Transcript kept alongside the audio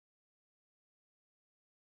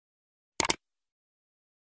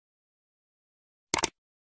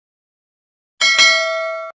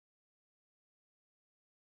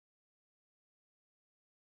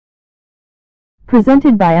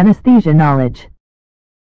Presented by Anesthesia Knowledge.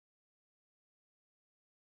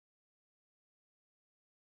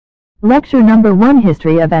 Lecture number 1,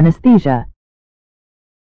 History of Anesthesia.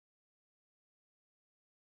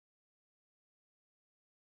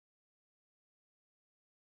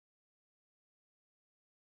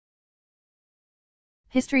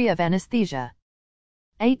 History of Anesthesia.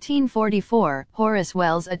 1844, Horace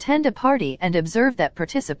Wells attended a party and observed that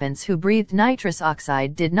participants who breathed nitrous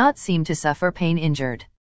oxide did not seem to suffer pain injured.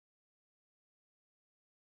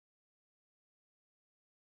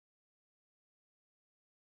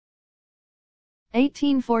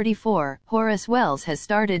 (1844) Horace Wells has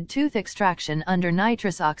started tooth extraction under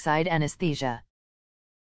nitrous oxide anesthesia.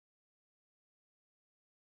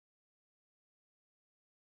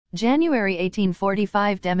 January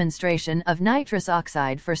 1845 demonstration of nitrous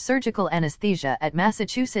oxide for surgical anesthesia at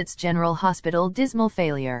Massachusetts General Hospital dismal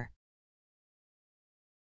failure.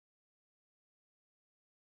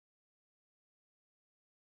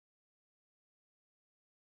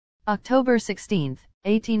 October 16,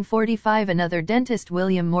 1845 another dentist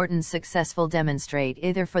William Morton successful demonstrate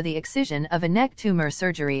either for the excision of a neck tumor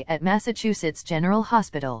surgery at Massachusetts General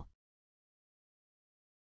Hospital.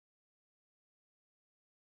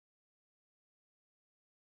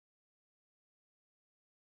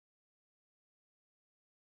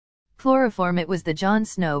 Chloroform. It was the John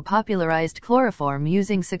Snow popularized chloroform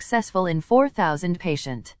using successful in 4,000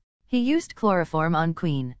 patient. He used chloroform on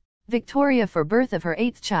Queen Victoria for birth of her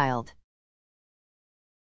 8th child.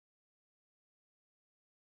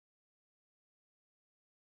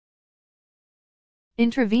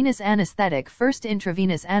 Intravenous anesthetic. First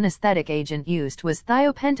intravenous anesthetic agent used was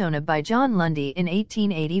thiopentoin by John Lundy in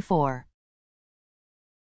 1884.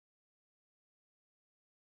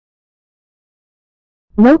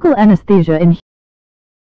 Local anesthesia in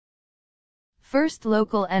First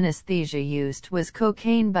local anesthesia used was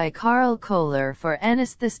cocaine by Carl Kohler for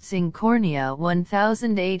anesthetizing cornea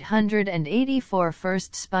 1884.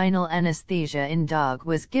 First spinal anesthesia in dog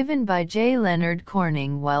was given by J. Leonard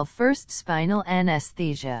Corning, while first spinal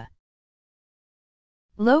anesthesia.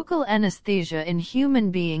 Local anesthesia in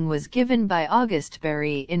human being was given by August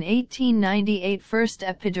Berry in 1898. First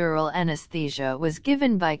epidural anesthesia was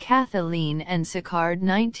given by Kathleen and Sicard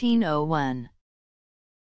 1901.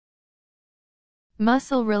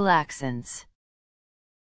 Muscle relaxants.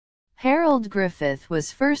 Harold Griffith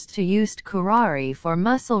was first to use curare for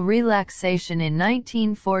muscle relaxation in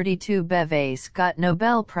 1942. Beves got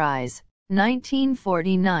Nobel Prize,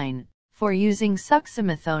 1949. For using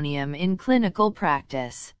succinylmethonium in clinical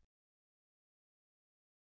practice.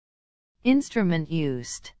 Instrument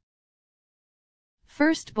used.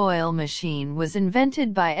 First boil machine was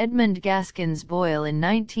invented by Edmund Gaskins Boyle in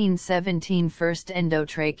 1917. First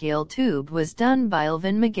endotracheal tube was done by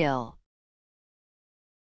Alvin McGill.